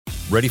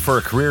Ready for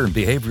a career in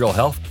behavioral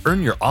health?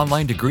 Earn your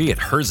online degree at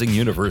Herzing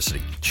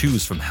University.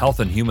 Choose from health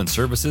and human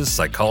services,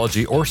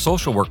 psychology, or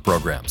social work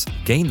programs.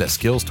 Gain the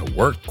skills to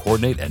work,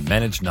 coordinate, and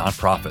manage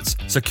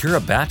nonprofits. Secure a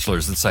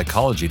bachelor's in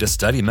psychology to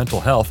study mental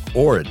health,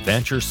 or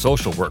advance your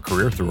social work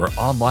career through our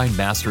online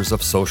Masters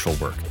of Social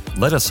Work.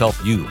 Let us help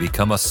you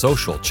become a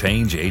social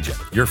change agent.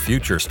 Your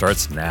future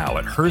starts now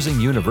at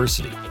Herzing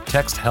University.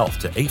 Text HEALTH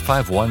to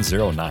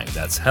 85109.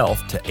 That's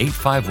HEALTH to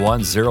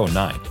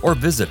 85109. Or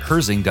visit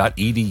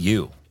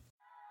herzing.edu.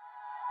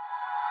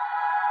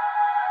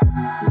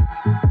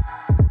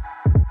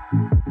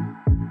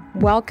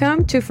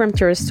 Welcome to From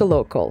Tourist to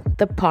Local,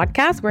 the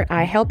podcast where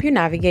I help you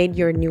navigate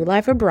your new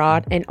life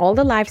abroad and all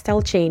the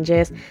lifestyle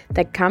changes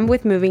that come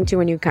with moving to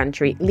a new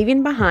country,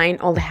 leaving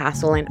behind all the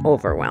hassle and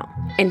overwhelm.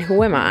 And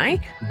who am I?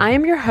 I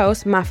am your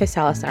host, Mafe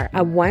Salazar,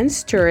 a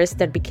once tourist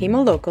that became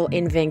a local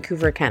in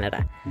Vancouver,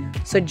 Canada.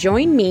 So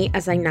join me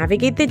as I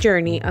navigate the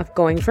journey of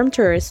going from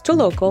tourist to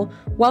local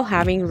while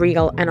having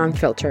real and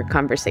unfiltered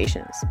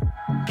conversations.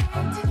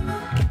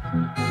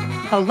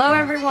 Hello,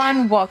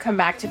 everyone. Welcome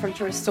back to From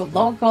Tourist to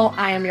Local.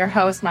 I am your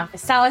host, Mafe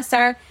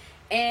Salazar.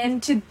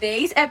 And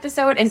today's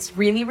episode is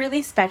really,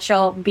 really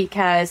special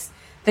because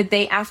the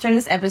day after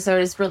this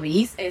episode is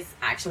released is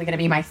actually going to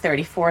be my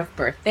 34th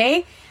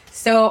birthday.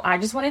 So I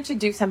just wanted to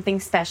do something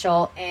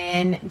special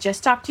and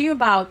just talk to you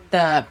about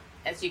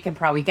as you can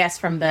probably guess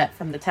from the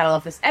title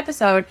of this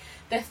episode,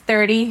 the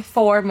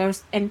 34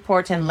 most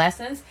important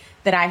lessons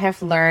that I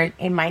have learned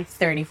in my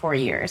 34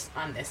 years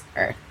on this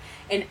earth.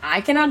 And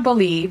I cannot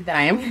believe that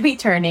I am going to be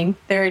turning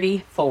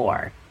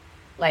 34.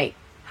 Like,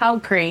 how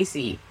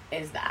crazy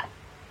is that?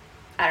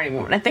 I don't even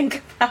want to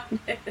think about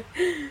it.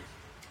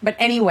 But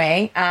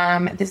anyway,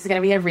 this is going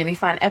to be a really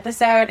fun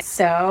episode.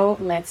 So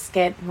let's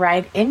get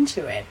right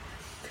into it.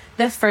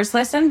 The first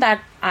lesson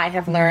that I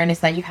have learned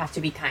is that you have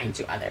to be kind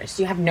to others.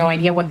 You have no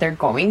idea what they're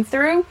going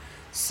through.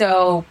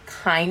 So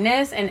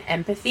kindness and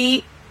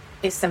empathy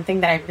is something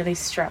that I really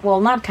struggle.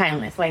 Well, not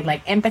kindness.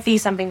 Like empathy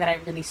is something that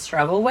I really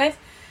struggle with.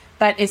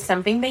 But it's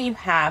something that you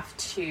have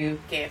to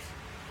give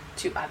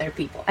to other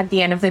people. At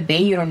the end of the day,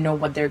 you don't know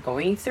what they're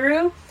going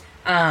through.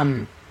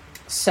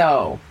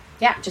 So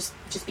yeah, just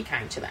be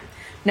kind to them.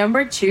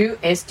 Number 2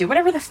 is do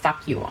whatever the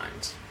fuck you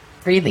want.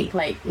 Really,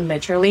 like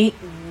literally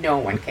no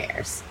one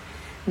cares.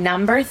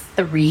 Number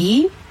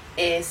 3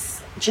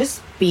 is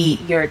just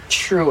be your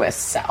truest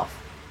self.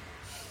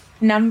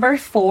 Number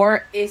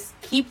 4 is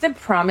keep the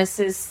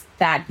promises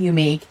that you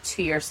make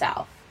to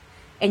yourself.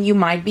 And you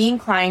might be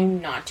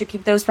inclined not to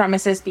keep those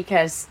promises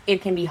because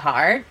it can be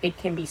hard. It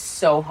can be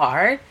so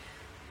hard.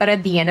 But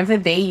at the end of the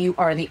day, you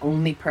are the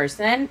only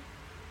person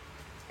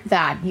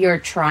that you're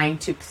trying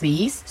to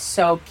please.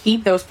 So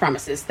keep those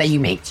promises that you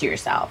make to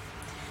yourself.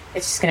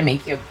 It's just going to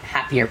make you a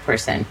happier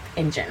person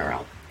in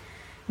general.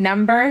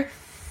 Number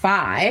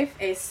 5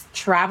 is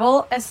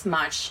travel as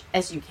much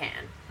as you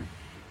can.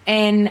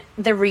 And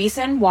the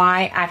reason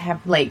why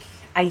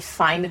I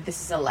find that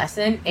this is a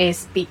lesson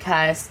is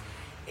because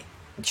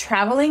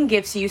traveling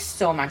gives you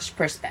so much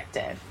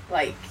perspective.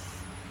 Like,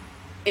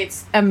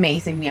 it's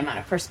amazing the amount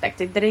of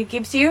perspective that it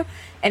gives you,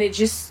 and it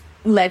just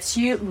lets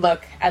you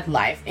look at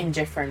life in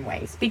different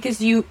ways,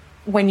 because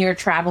when you're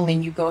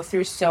traveling, you go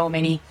through so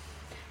many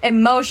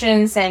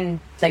emotions and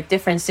like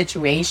different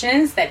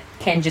situations that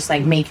can just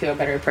like make you a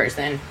better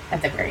person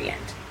at the very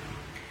end.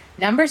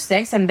 Number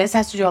 6, and this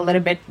has to do a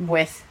little bit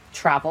with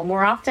travel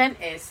more often,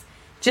 is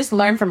just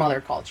learn from other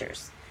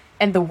cultures.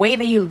 And the way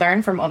that you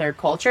learn from other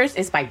cultures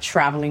is by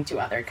traveling to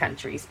other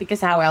countries,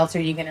 because how else are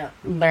you going to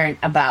learn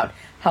about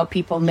how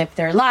people live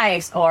their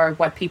lives or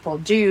what people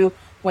do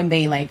when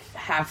they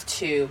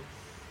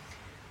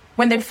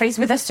when they're faced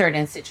with a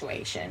certain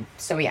situation.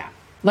 So yeah,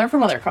 learn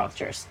from other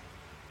cultures.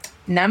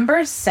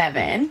 Number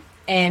 7,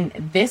 and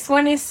this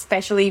one is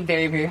especially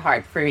very, very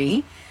hard for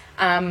me,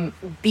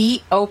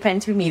 be open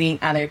to meeting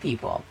other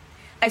people.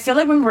 I feel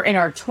like when we're in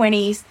our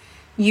 20s,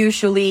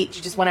 usually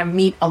you just want to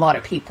meet a lot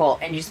of people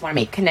and you just want to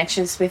make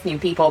connections with new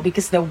people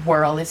because the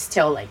world is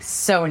still like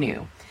so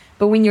new.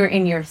 But when you're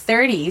in your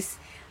 30s,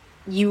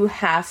 you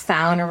have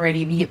found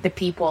already the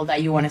people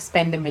that you want to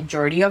spend the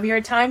majority of your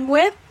time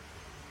with.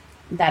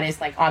 That is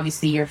like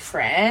obviously your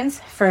friends.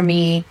 For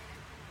me,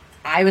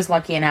 I was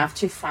lucky enough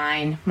to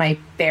find my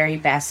very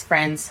best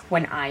friends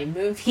when I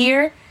moved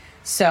here.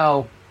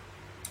 So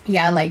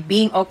yeah, like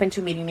being open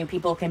to meeting new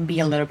people can be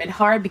a little bit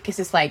hard because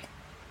it's like,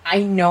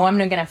 I know I'm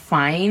not going to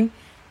find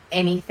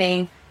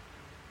anything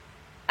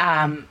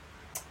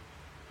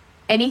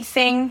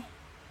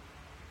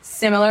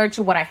similar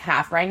to what I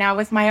have right now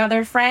with my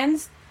other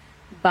friends,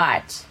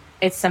 but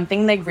it's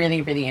something like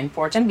really, really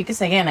important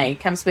because again, it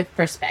comes with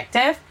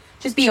perspective.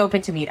 Just be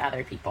open to meet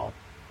other people.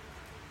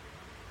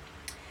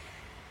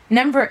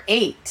 Number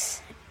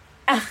 8,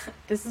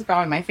 this is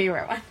probably my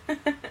favorite one.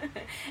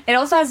 It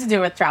also has to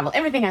do with travel.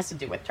 Everything has to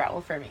do with travel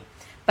for me.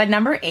 But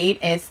number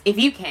 8 is, if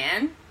you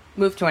can,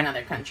 move to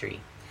another country.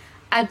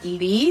 At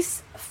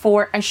least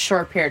for a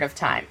short period of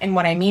time. And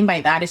what I mean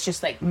by that is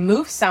just like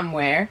move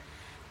somewhere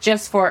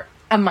just for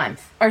a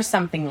month or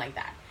something like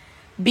that.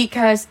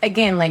 because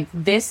again, like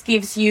this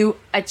gives you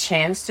a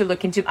chance to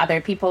look into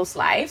other people's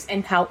lives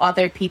and how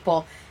other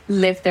people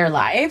live their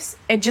lives.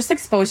 It just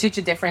exposes you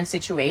to different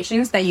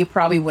situations that you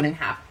probably wouldn't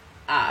have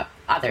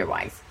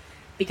otherwise.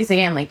 Because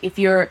again, like if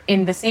you're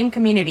in the same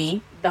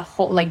community the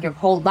whole like your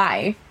whole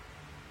life,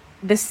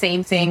 the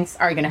same things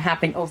are going to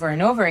happen over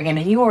and over again,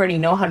 and you already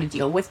know how to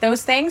deal with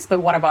those things. But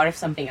what about if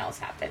something else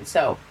happens?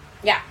 So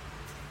yeah,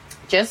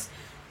 just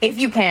if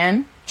you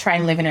can, try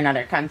and live in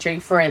another country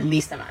for at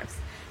least a month.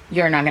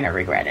 You're not going to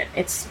regret it.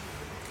 It's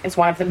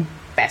one of the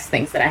best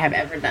things that I have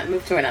ever done,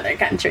 move to another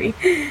country.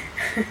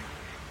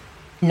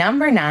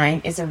 Number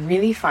 9 is a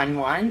really fun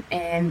one,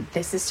 and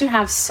this is to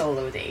have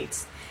solo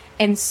dates.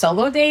 And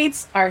solo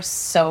dates are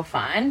so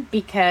fun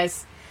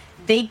because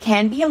they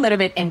can be a little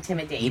bit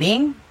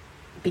intimidating,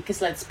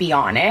 because let's be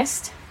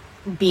honest,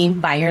 being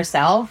by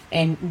yourself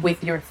and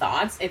with your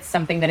thoughts, it's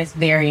something that is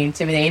very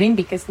intimidating,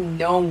 because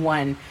no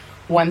one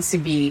wants to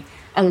be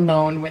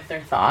alone with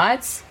their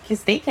thoughts,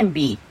 because they can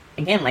be,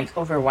 again, like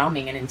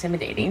overwhelming and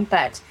intimidating.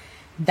 But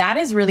that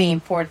is really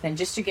important,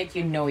 just to get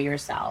you know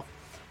yourself.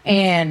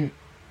 And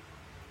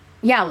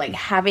yeah, like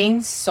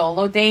having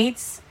solo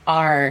dates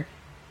are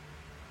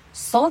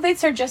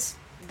just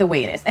the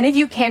way it is. And if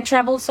you can't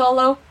travel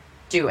solo,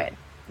 do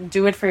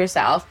it for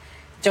yourself.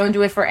 Don't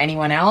do it for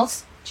anyone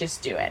else.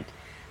 Just do it.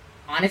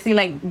 Honestly,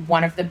 like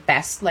one of the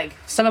best, like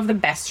some of the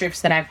best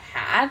trips that I've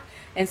had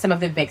and some of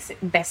the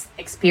best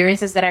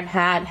experiences that I've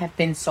had have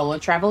been solo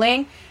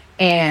traveling.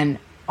 And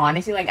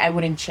honestly, like I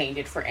wouldn't change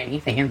it for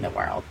anything in the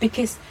world,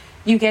 because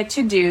you get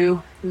to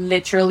do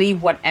literally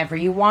whatever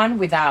you want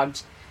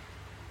without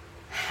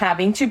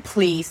having to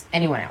please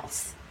anyone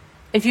else.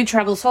 If you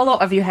travel solo,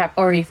 if you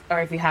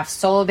have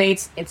solo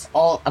dates, it's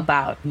all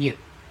about you.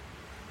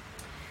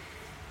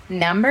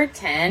 Number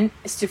 10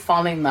 is to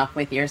fall in love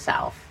with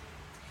yourself.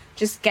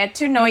 Just get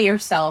to know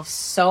yourself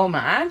so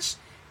much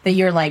that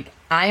you're like,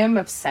 I am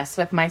obsessed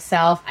with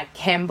myself. I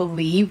can't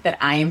believe that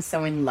I am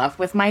so in love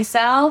with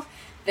myself,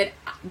 that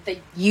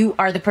you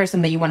are the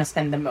person that you want to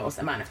spend the most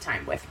amount of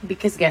time with.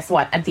 Because guess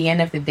what? At the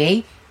end of the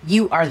day,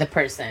 you are the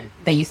person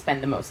that you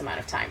spend the most amount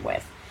of time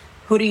with.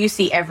 Who do you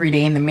see every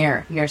day in the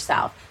mirror?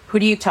 Yourself. Who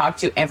do you talk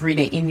to every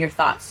day in your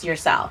thoughts?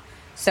 Yourself.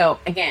 So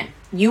again,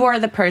 you are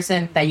the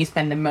person that you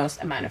spend the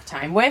most amount of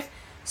time with.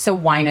 So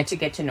why not to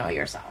get to know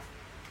yourself?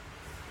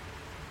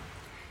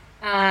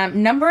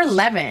 Number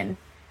 11,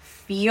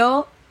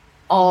 feel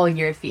all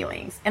your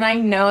feelings. And I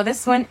know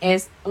this one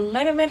is a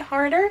little bit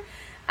harder,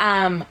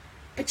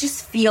 but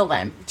just feel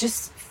them.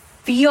 Just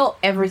feel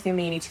everything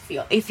that you need to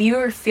feel. If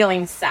you're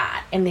feeling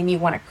sad and then you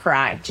want to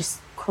cry, just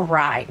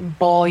cry,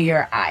 bawl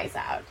your eyes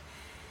out.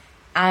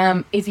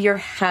 If you're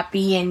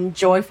happy and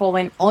joyful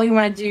and all you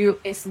want to do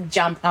is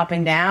jump up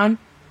and down,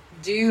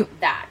 do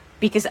that.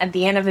 Because at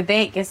the end of the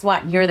day, guess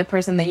what? You're the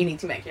person that you need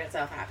to make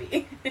yourself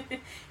happy.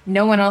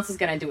 No one else is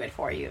going to do it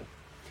for you.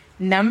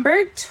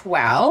 Number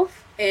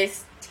 12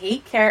 is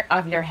take care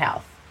of your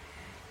health.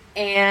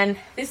 And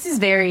this is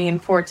very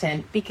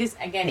important because,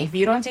 again, if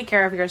you don't take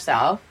care of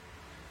yourself,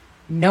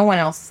 no one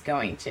else is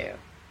going to.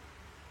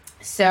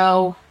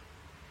 So,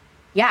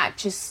 yeah,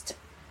 just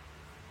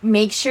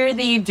make sure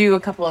that you do a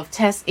couple of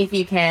tests if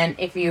you can,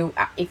 if you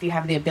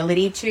have the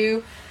ability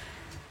to.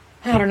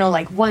 I don't know,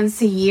 like once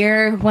a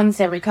year, once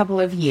every couple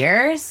of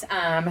years,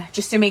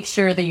 just to make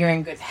sure that you're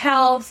in good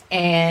health.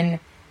 And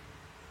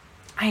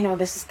I know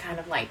this is kind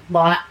of like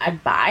law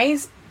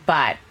advice,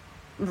 but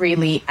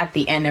really at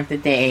the end of the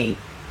day,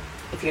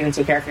 if you don't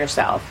take care of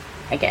yourself,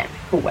 again,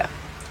 who will?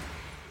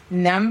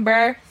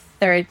 Number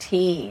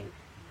 13,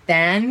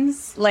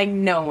 dance like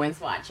no one's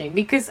watching,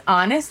 because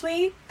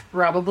honestly,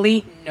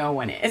 probably no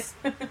one is.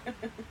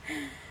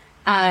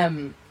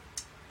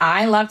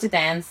 I love to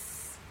dance.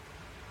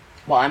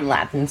 Well, I'm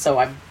Latin, so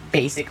I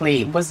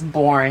basically was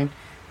born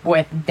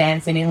with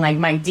dancing in like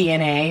my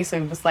DNA. So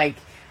it was like,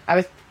 I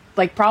was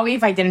like, probably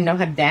if I didn't know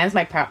how to dance,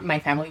 my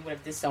family would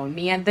have disowned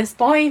me at this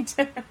point.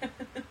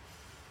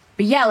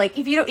 But yeah, like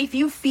if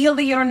you feel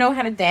that you don't know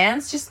how to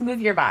dance, just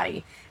move your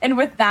body. And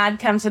with that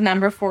comes to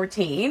number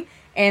 14,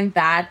 and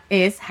that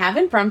is have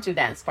impromptu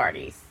dance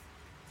parties.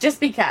 Just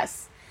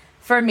because.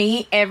 For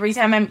me, every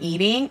time I'm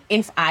eating,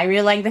 if I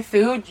really like the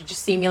food, you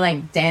just see me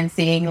like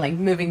dancing, like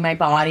moving my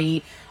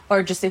body.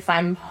 Or just if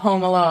I'm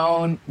home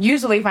alone,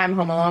 usually if I'm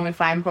home alone,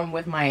 if I'm home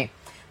with my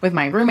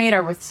roommate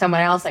or with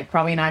someone else, like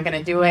probably not going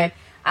to do it.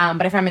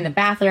 But if I'm in the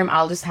bathroom,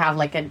 I'll just have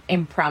like an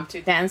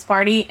impromptu dance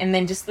party, and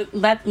then just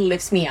that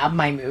lifts me up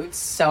my mood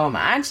so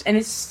much. And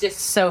it's just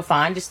so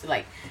fun just to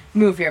like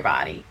move your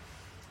body.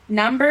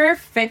 Number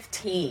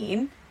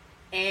 15,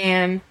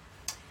 and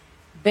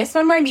this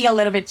one might be a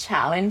little bit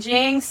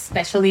challenging,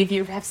 especially if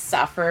you have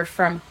suffered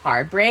from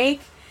heartbreak,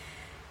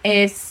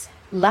 is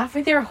love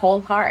with your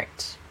whole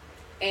heart.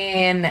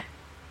 And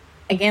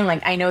again,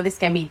 like I know this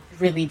can be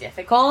really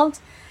difficult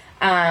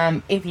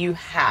if you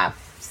have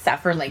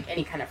suffered like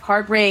any kind of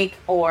heartbreak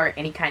or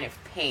any kind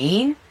of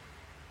pain,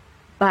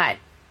 but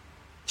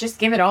just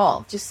give it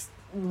all. Just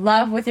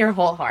love with your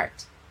whole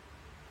heart.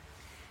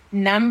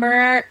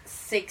 Number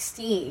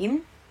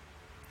 16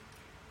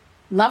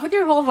 love with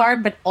your whole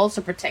heart, but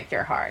also protect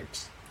your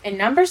heart. And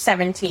number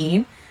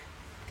 17,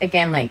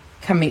 again, like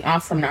coming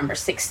off from number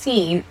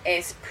 16,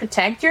 is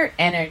protect your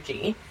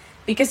energy.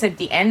 Because at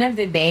the end of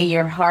the day,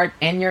 your heart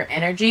and your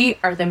energy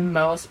are the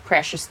most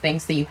precious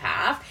things that you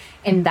have.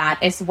 And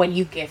that is what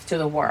you give to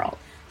the world.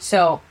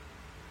 So,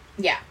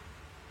 yeah.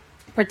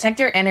 Protect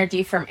your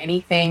energy from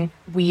anything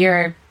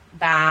weird,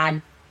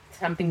 bad,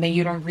 something that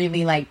you don't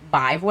really like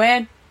vibe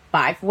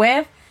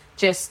with.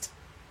 Just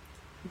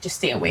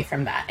stay away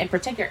from that and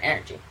protect your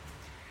energy.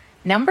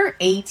 Number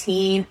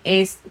 18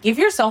 is give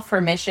yourself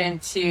permission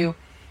to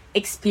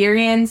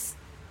experience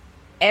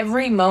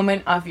every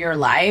moment of your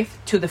life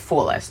to the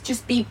fullest.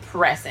 Just be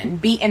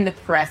present. Be in the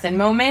present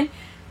moment,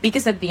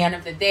 because at the end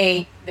of the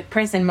day, the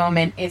present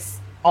moment is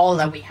all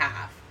that we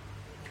have.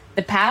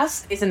 The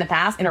past is in the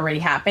past. It already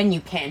happened.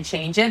 You can't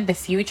change it. The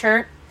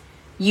future,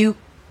 you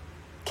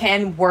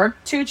can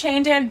work to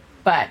change it,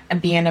 but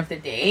at the end of the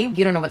day,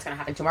 you don't know what's going to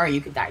happen tomorrow.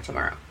 You could die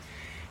tomorrow.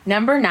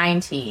 Number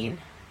 19.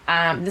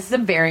 This is a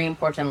very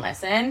important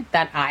lesson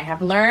that I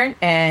have learned,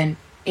 and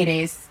it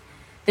is,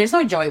 there's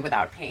no joy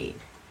without pain.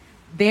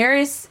 There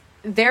is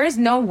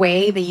no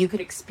way that you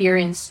could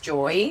experience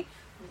joy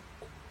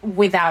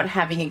without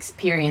having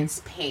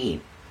experienced pain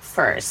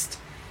first.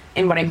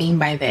 And what I mean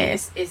by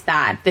this is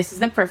that this is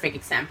the perfect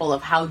example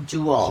of how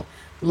dual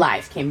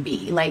life can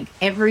be. Like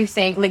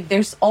everything, like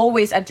there's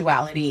always a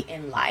duality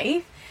in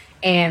life.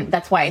 And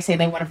that's why I say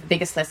that one of the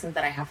biggest lessons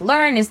that I have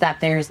learned is that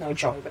there is no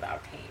joy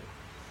without pain.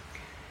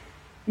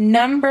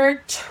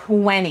 Number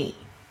 20,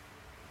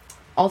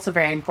 also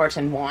very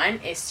important one,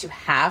 is to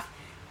have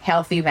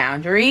healthy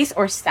boundaries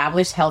or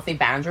establish healthy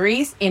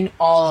boundaries in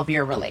all of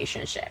your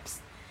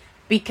relationships.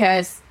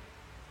 Because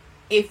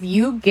if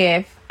you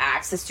give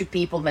access to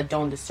people that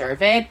don't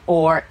deserve it,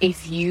 or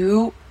if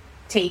you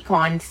take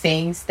on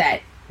things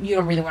that you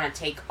don't really want to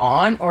take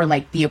on or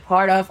like be a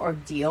part of or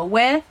deal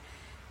with,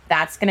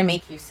 that's going to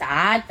make you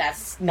sad.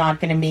 That's not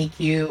going to make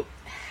you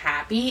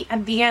happy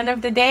at the end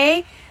of the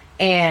day.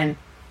 And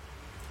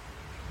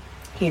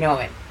you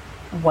know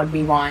what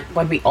we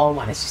all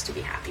want is just to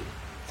be happy.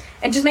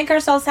 And just make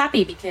ourselves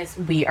happy, because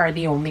we are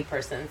the only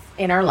persons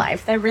in our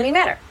life that really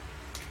matter.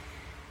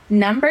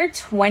 Number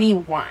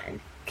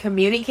 21,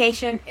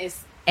 communication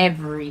is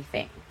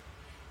everything.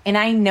 And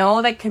I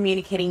know that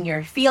communicating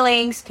your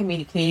feelings,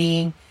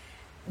 communicating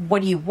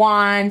what you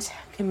want,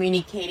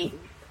 communicating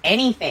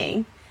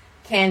anything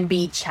can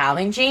be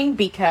challenging,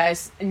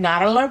 because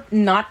not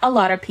a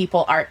lot of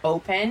people are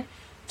open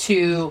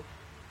to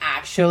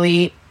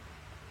actually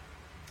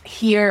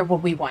hear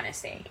what we want to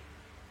say.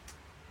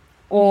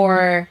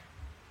 Or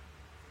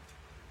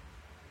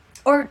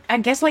I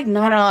guess like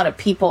not a lot of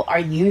people are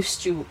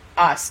used to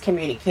us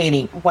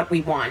communicating what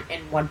we want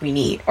and what we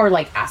need, or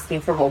like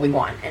asking for what we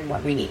want and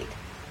what we need.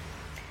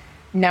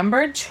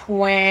 Number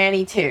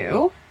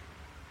 22,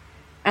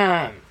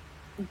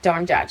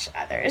 don't judge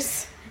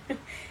others.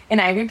 And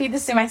I repeat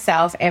this to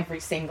myself every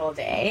single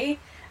day,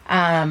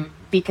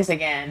 because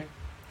again,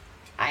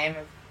 I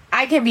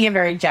can be a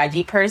very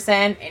judgy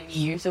person, and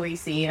you usually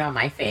see it on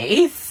my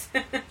face.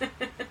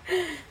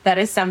 That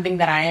is something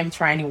that I am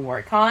trying to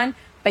work on.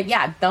 But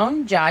yeah,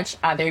 don't judge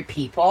other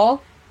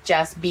people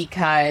just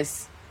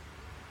because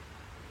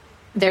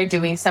they're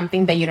doing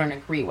something that you don't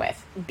agree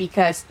with,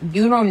 because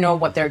you don't know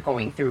what they're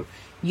going through.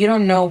 You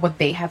don't know what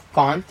they have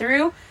gone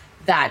through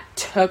that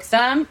took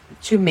them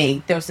to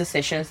make those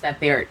decisions that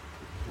they're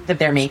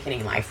making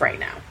in life right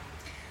now.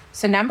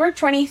 So number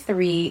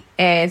 23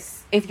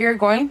 is, if you're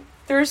going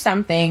through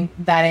something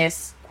that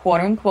is quote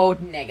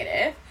unquote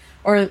negative,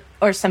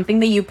 or something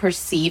that you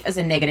perceive as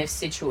a negative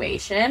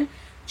situation,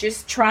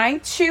 just try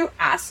to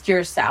ask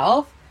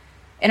yourself,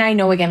 and I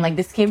know again, like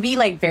this can be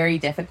like very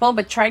difficult,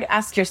 but try to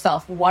ask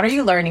yourself, what are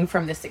you learning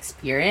from this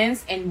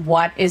experience, and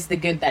what is the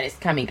good that is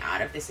coming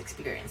out of this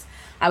experience?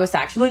 I was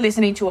actually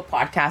listening to a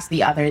podcast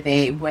the other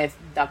day with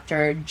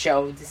Dr.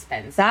 Joe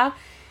Dispenza.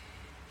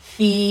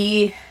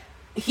 He's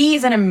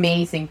an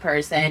amazing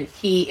person.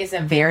 He is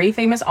a very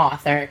famous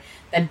author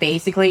that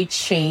basically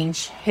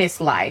changed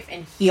his life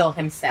and healed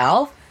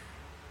himself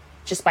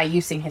just by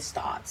using his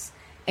thoughts.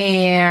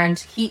 And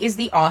he is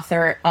the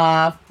author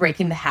of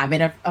Breaking the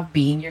Habit of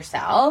Being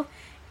Yourself.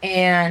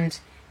 And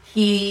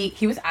he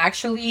was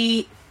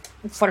actually,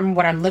 from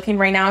what I'm looking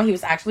right now, he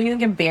was actually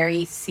in a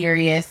very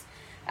serious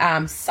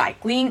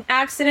cycling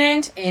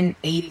accident in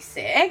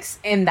 86.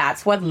 And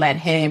that's what led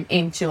him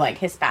into like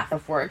his path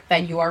of work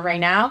that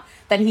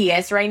he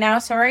is right now,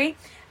 sorry.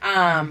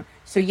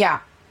 So yeah.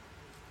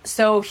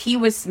 So he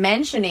was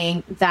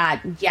mentioning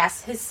that,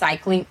 yes, his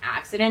cycling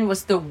accident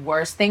was the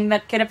worst thing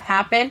that could have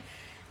happened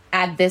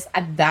at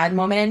that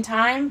moment in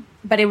time,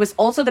 but it was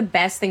also the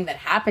best thing that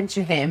happened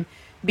to him,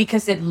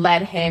 because it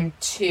led him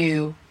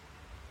to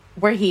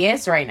where he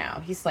is right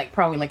now. He's like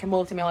probably like a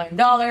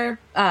multi-million-dollar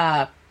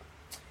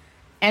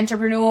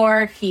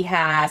entrepreneur. He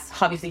has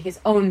obviously his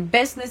own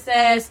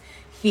businesses.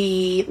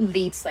 He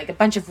leads like a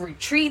bunch of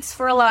retreats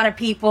for a lot of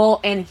people,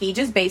 and he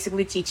just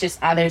basically teaches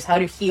others how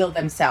to heal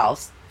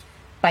themselves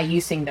by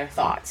using their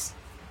thoughts.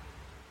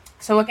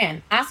 So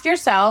again, ask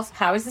yourself,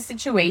 how is the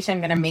situation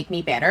going to make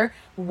me better?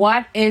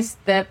 What is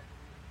the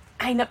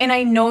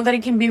I know that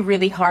it can be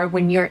really hard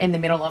when you're in the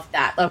middle of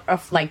that,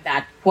 of like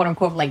that quote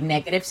unquote like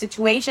negative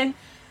situation,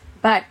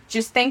 but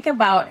just think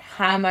about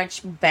how much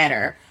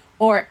better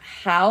or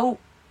how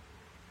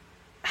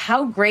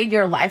great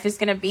your life is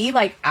going to be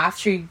like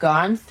after you've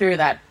gone through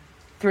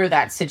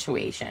that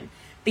situation,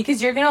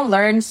 because you're going to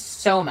learn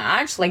so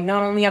much, like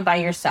not only about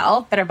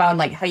yourself, but about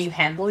like how you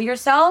handle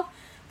yourself,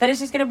 that is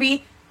just going to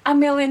be a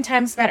million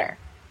times better.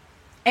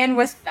 And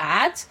with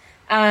that,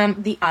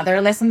 the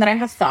other lesson that I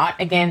have thought,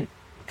 again,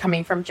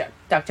 coming from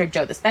Dr.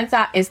 Joe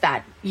Dispenza, is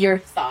that your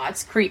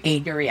thoughts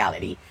create your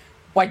reality.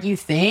 What you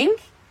think,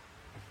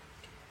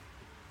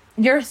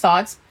 your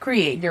thoughts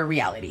create your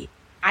reality.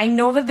 I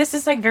know that this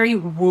is like very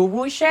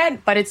woo-woo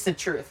shit, but it's the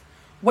truth.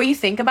 What you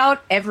think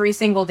about every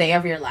single day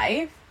of your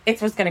life, it's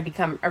what's going to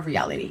become a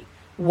reality.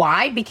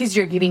 Why? Because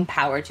you're giving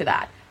power to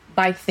that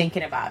by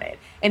thinking about it.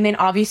 And then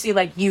obviously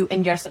like you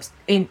internalize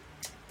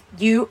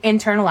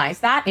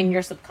that in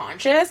your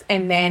subconscious,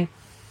 and then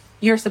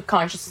your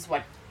subconscious is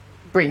what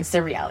brings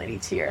the reality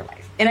to your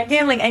life. And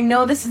again, like I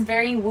know this is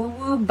very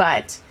woo-woo,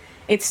 but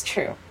it's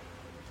true.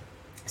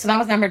 So that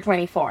was number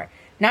 24.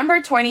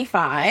 Number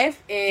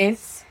 25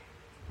 is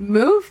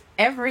move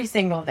every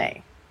single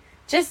day.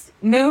 Just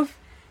move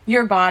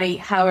your body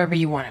however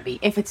you want to be.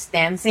 If it's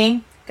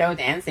dancing, go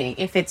dancing.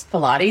 If it's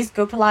Pilates,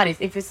 go Pilates.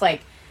 If it's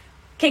like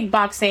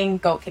kickboxing,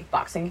 go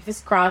kickboxing. If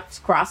it's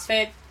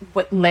CrossFit,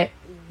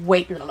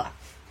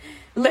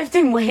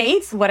 lifting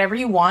weights, whatever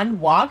you want,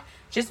 walk.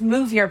 Just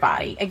move your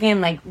body.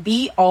 Again, like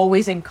be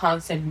always in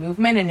constant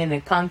movement and in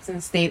a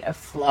constant state of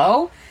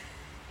flow.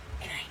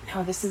 And I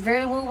know this is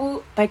very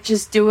woo-woo, but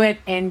just do it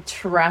and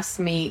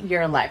trust me,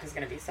 your life is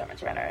going to be so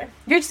much better.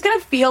 You're just going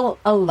to feel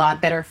a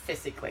lot better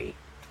physically.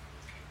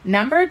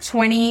 Number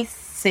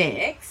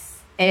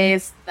 26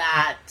 is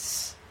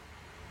that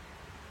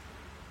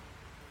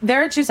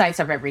there are two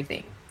sides of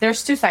everything.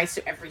 There's two sides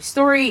to every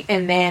story,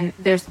 and then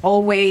there's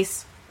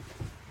always...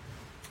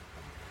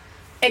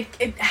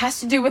 It has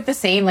to do with the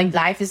same, like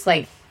life is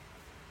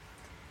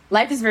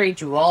very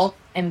dual,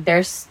 and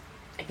there's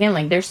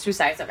two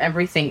sides of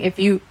everything. If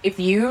you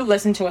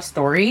listen to a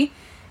story,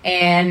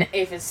 and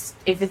if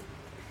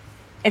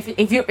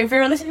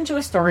you're listening to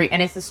a story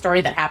and it's a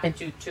story that happened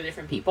to two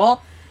different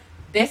people,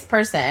 this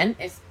person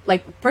is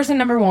like, person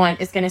number one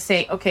is going to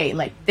say, okay,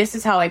 like this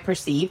is how I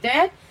perceived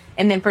it.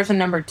 And then person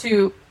number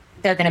two,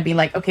 they're going to be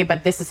like, okay,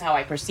 but this is how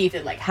I perceived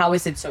it. Like, how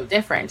is it so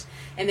different?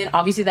 And then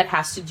obviously that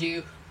has to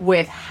do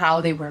with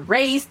how they were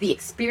raised, the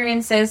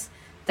experiences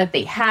that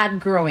they had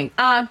growing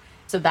up.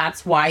 So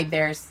that's why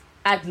there's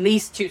at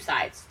least two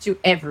sides to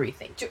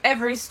everything, to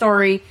every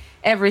story,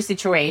 every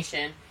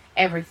situation,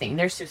 everything.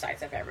 There's two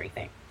sides of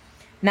everything.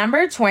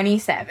 Number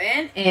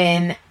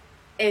 27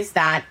 is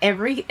that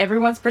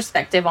everyone's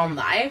perspective on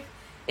life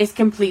is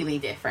completely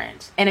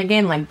different. And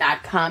again, like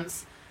that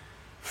comes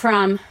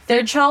from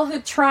their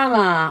childhood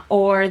trauma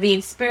or the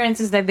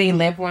experiences that they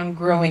live when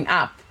growing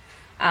up.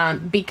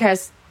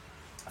 Because,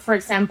 for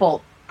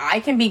example, I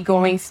can be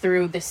going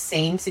through the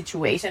same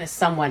situation as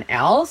someone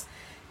else,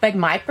 but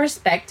my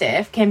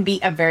perspective can be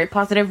a very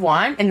positive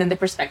one, and then the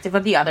perspective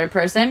of the other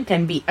person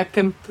can be a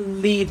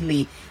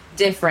completely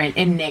different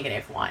and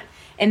negative one.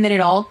 And then it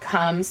all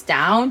comes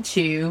down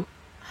to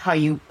how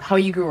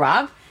you grew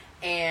up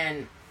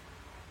and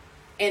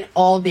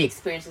all the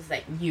experiences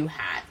that you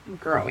had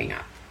growing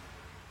up.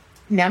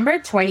 Number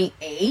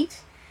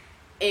 28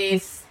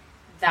 is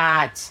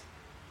that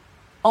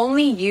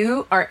only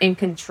you are in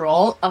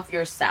control of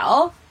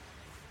yourself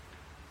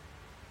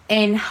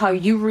and how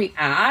you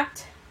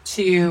react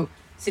to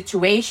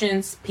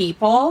situations,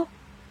 people.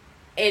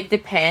 It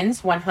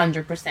depends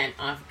 100%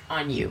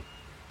 on you.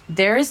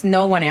 There is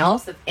no one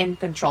else that's in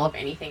control of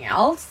anything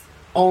else,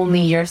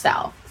 only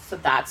yourself. So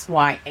that's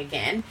why,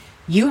 again,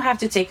 you have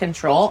to take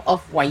control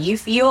of what you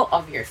feel,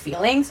 of your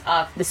feelings,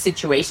 of the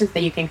situations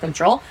that you can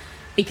control,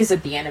 because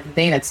at the end of the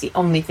day, that's the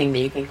only thing that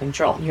you can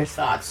control, your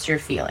thoughts, your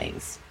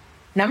feelings.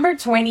 Number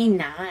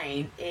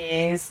 29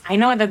 is, I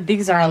know that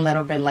these are a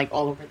little bit like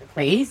all over the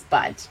place,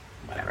 but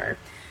whatever.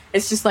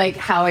 It's just like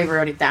how I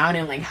wrote it down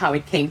and like how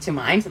it came to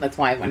mind. So that's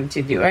why I wanted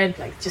to do it,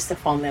 like just a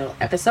fun little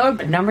episode.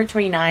 But number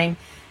 29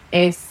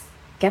 is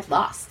get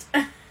lost.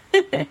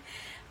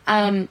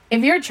 If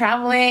you're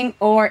traveling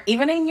or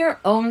even in your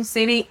own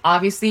city,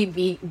 obviously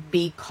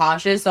be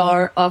cautious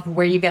of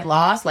where you get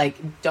lost. Like,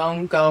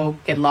 don't go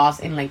get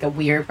lost in like a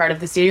weird part of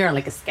the city or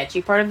like a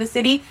sketchy part of the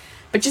city,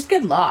 but just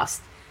get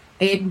lost.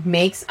 It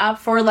makes up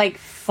for like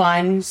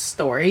fun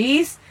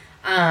stories.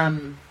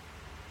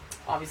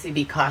 Obviously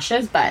be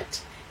cautious,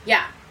 but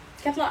yeah,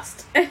 get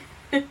lost.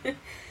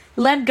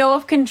 Let go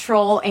of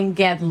control and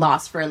get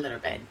lost for a little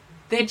bit.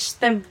 Ditch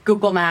the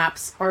Google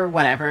Maps or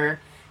whatever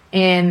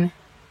and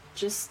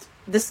just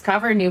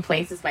discover new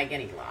places by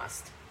getting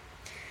lost.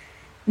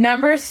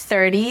 Number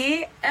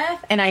 30,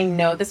 and I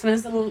know this one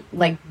is a little,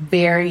 like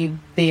very,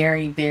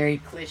 very, very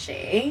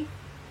cliche,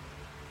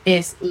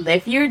 is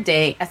live your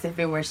day as if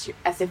it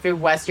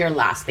was your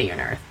last day on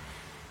earth.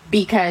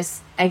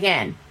 Because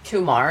again,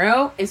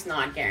 tomorrow is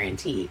not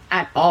guaranteed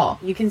at all.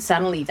 You can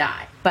suddenly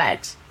die.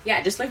 But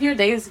yeah, just live your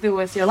day as if it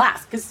was your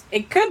last, because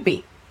it could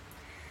be.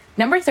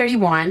 Number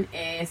 31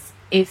 is,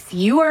 if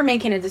you are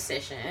making a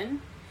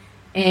decision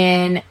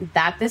and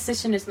that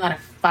decision is not a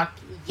fuck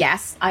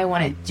yes, I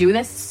want to do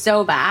this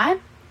so bad,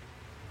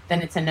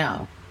 then it's a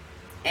no.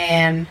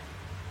 And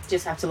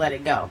just have to let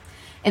it go.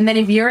 And then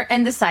if you're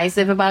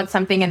indecisive about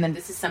something, and then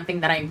this is something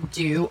that I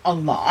do a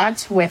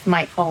lot with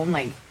my own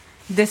like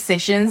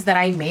decisions that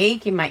I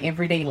make in my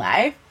everyday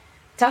life,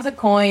 toss a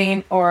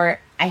coin, or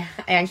I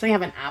actually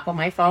have an app on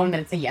my phone that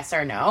it's a yes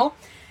or no.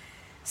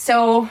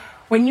 So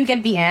when you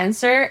get the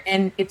answer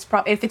and if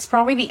it's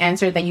probably the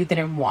answer that you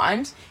didn't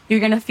want, you're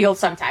gonna feel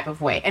some type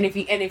of way. And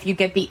if you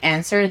get the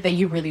answer that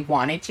you really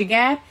wanted to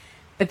get,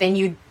 but then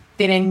you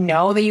didn't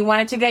know that you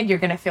wanted to get, you're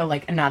gonna feel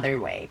like another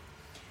way.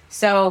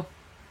 So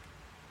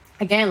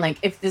again, like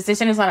if the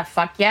decision is not a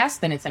fuck yes,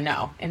 then it's a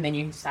no, and then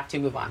you just have to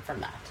move on from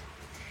that.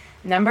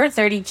 Number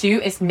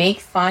 32 is make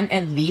fun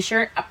and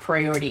leisure a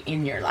priority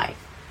in your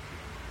life.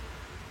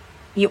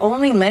 You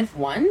only live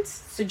once,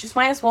 so just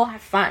might as well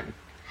have fun.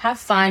 Have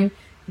fun,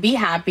 be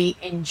happy,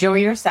 enjoy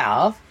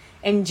yourself,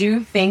 and do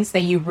things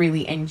that you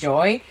really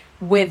enjoy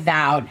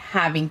without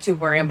having to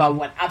worry about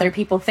what other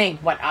people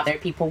think, what other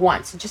people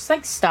want. So just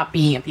like stop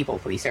being a people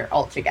pleaser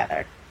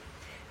altogether.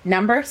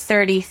 Number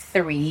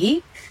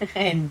 33,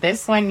 and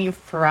this one you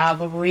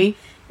probably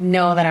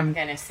know that I'm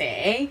gonna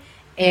say,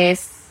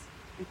 is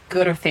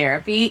go to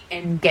therapy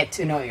and get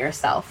to know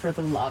yourself, for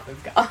the love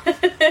of God.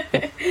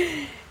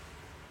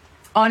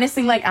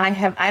 Honestly, like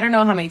I don't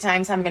know how many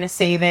times I'm going to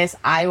say this.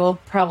 I will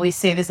probably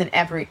say this in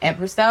every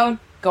episode.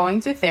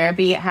 Going to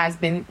therapy has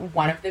been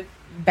one of the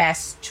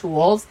best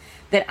tools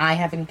that I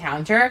have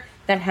encountered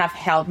that have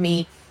helped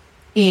me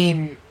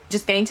in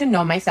just getting to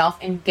know myself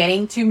and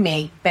getting to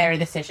make better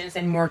decisions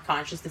and more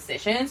conscious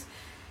decisions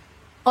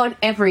on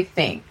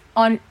everything,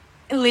 on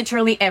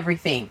literally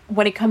everything.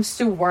 When it comes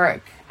to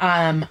work,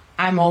 I'm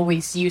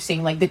always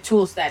using like the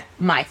tools that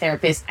my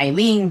therapist,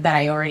 Eileen, that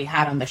I already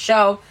had on the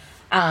show.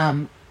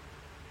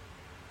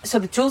 So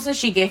the tools that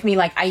she gave me,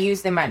 like I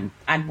use them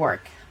at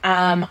work.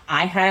 I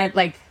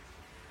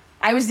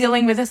was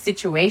dealing with a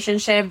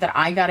situationship that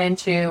I got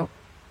into.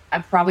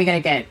 I'm probably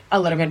going to get a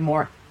little bit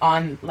more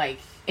on like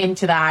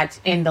into that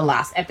in the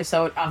last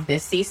episode of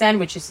this season,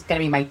 which is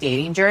going to be my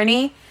dating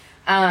journey.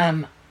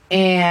 And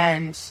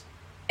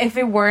if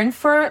it weren't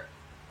for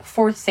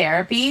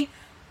therapy,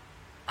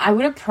 I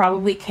would have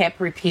probably kept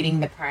repeating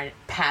the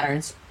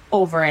patterns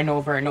over and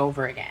over and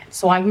over again.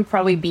 So I would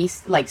probably be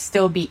like,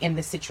 still be in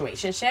the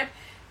situationship,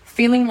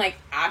 feeling like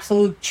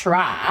absolute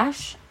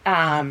trash,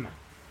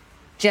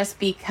 just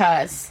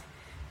because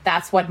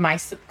that's what my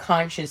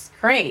subconscious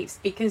craves,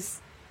 because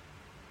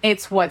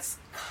it's what's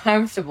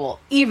comfortable.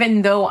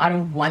 Even though I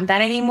don't want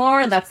that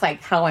anymore, that's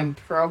like how I'm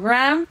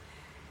programmed,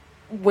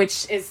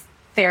 which is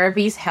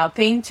therapy's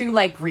helping to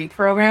like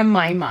reprogram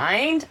my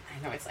mind.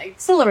 I know it's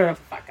a little bit of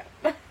a fuck up.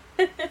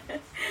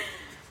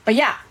 But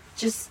yeah,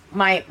 just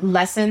my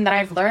lesson that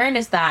I've learned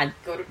is that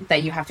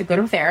you have to go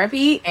to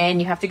therapy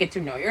and you have to get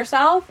to know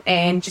yourself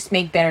and just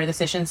make better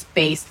decisions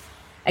based,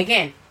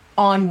 again,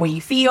 on what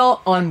you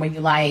feel, on what you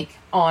like,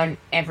 on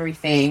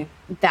everything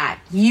that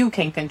you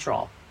can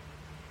control.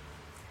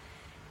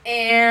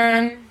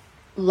 And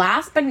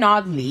last but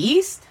not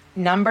least,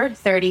 number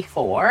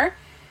 34,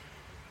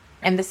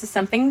 and this is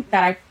something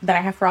that I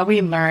have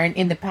probably learned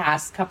in the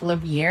past couple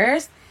of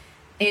years,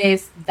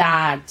 is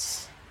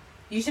that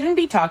you shouldn't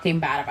be talking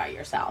bad about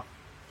yourself.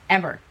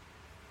 Ever.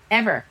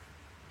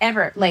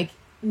 Like,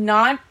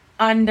 not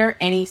under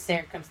any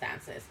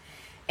circumstances.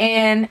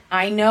 And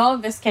I know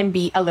this can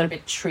be a little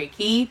bit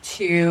tricky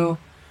to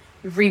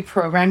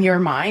reprogram your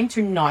mind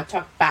to not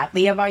talk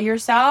badly about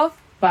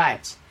yourself,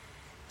 but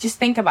just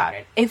think about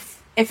it.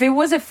 If it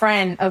was a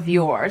friend of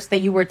yours that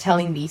you were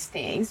telling these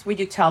things, would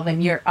you tell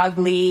them you're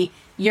ugly,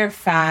 you're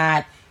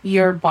fat,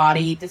 your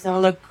body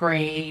doesn't look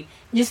great?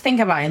 Just think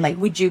about it. Like,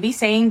 would you be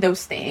saying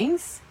those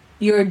things?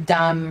 You're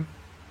dumb.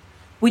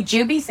 Would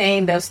you be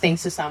saying those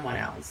things to someone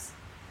else?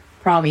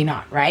 Probably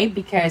not, right?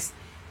 Because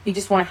you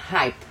just want to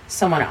hype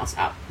someone else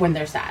up when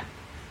they're sad.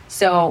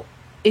 So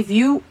if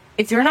you're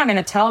not going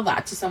to tell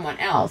that to someone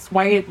else,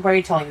 why are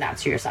you telling that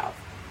to yourself?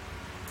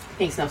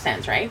 Makes no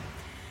sense, right?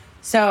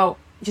 So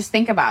just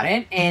think about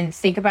it and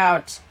think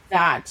about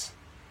that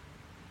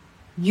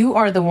you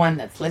are the one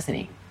that's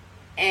listening.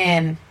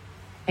 And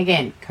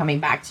again, coming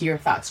back to your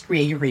thoughts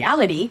create your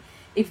reality.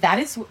 If that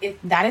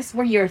is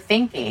where you're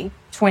thinking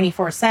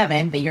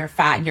 24/7 that you're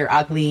fat, you're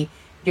ugly,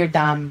 you're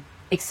dumb,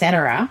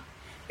 etc.,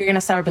 you're going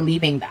to start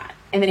believing that.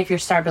 And then if you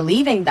start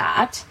believing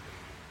that,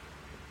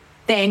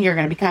 then you're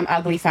going to become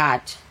ugly,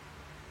 fat,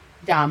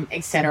 dumb,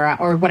 etc.,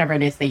 or whatever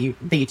it is that you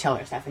tell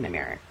yourself in the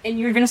mirror. And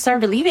you're going to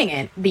start believing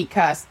it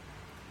because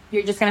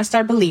you're just going to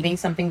start believing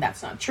something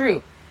that's not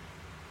true.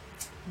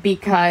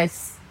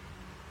 Because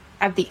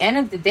at the end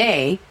of the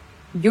day,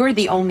 you're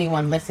the only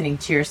one listening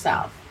to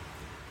yourself.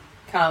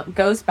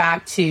 Goes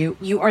back to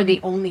you are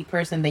the only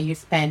person that you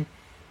spend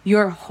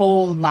your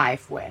whole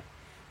life with.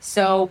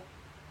 So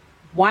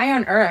why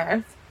on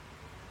earth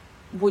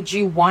would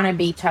you want to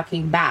be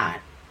talking bad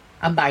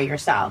about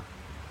yourself?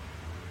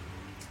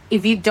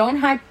 If you don't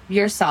hype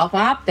yourself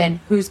up, then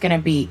who's going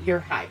to be your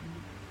hype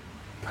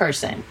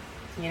person?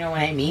 You know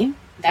what I mean?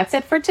 That's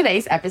it for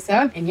today's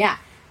episode. And yeah,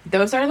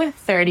 those are the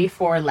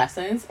 34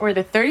 lessons, or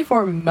the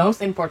 34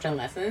 most important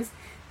lessons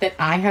that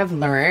I have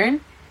learned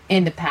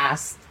in the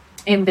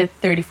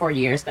 34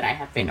 years that I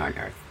have been on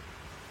Earth.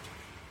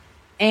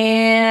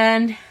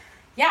 And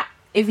yeah,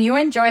 if you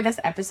enjoy this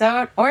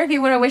episode, or if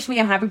you want to wish me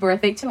a happy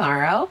birthday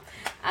tomorrow,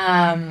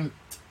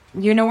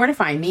 you know where to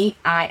find me.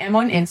 I am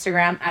on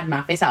Instagram at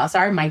Mafe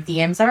Salazar. My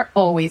DMs are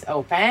always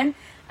open.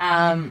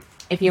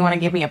 If you want to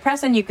give me a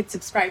present, you could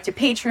subscribe to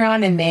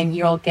Patreon, and then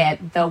you'll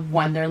get the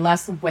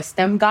Wanderlust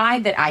Wisdom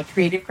Guide that I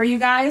created for you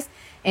guys.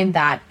 And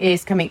that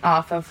is coming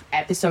off of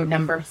episode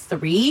number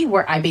 3,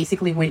 where I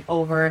basically went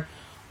over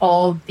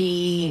all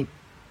the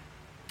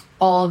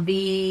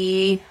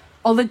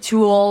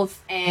tools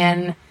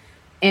and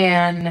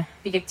the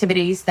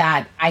activities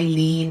that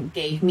Eileen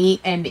gave me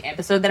in the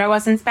episode that I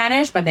was in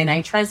Spanish, but then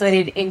I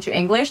translated it into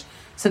English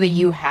so that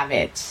you have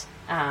it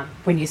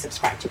when you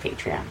subscribe to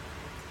Patreon.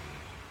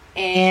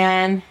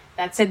 And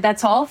that's it.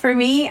 That's all for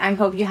me. I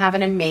hope you have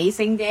an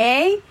amazing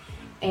day,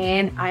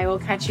 and I will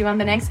catch you on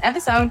the next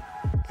episode.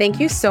 Thank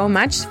you so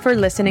much for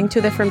listening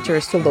to the From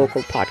Tourist to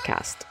Local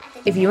podcast.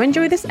 If you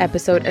enjoyed this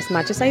episode as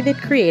much as I did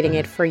creating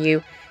it for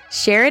you,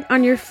 share it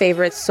on your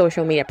favorite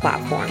social media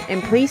platform,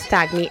 and please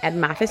tag me at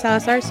Mafe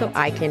Salazar so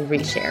I can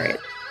reshare it.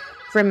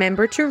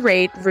 Remember to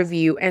rate,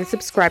 review, and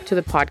subscribe to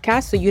the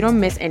podcast so you don't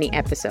miss any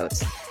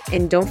episodes.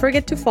 And don't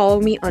forget to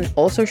follow me on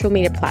all social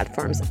media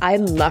platforms. I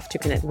love to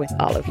connect with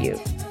all of you.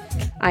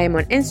 I am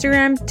on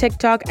Instagram,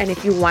 TikTok, and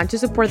if you want to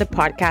support the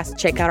podcast,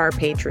 check out our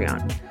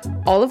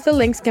Patreon. All of the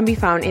links can be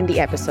found in the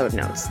episode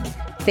notes.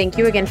 Thank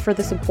you again for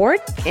the support,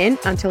 and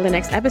until the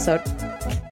next episode.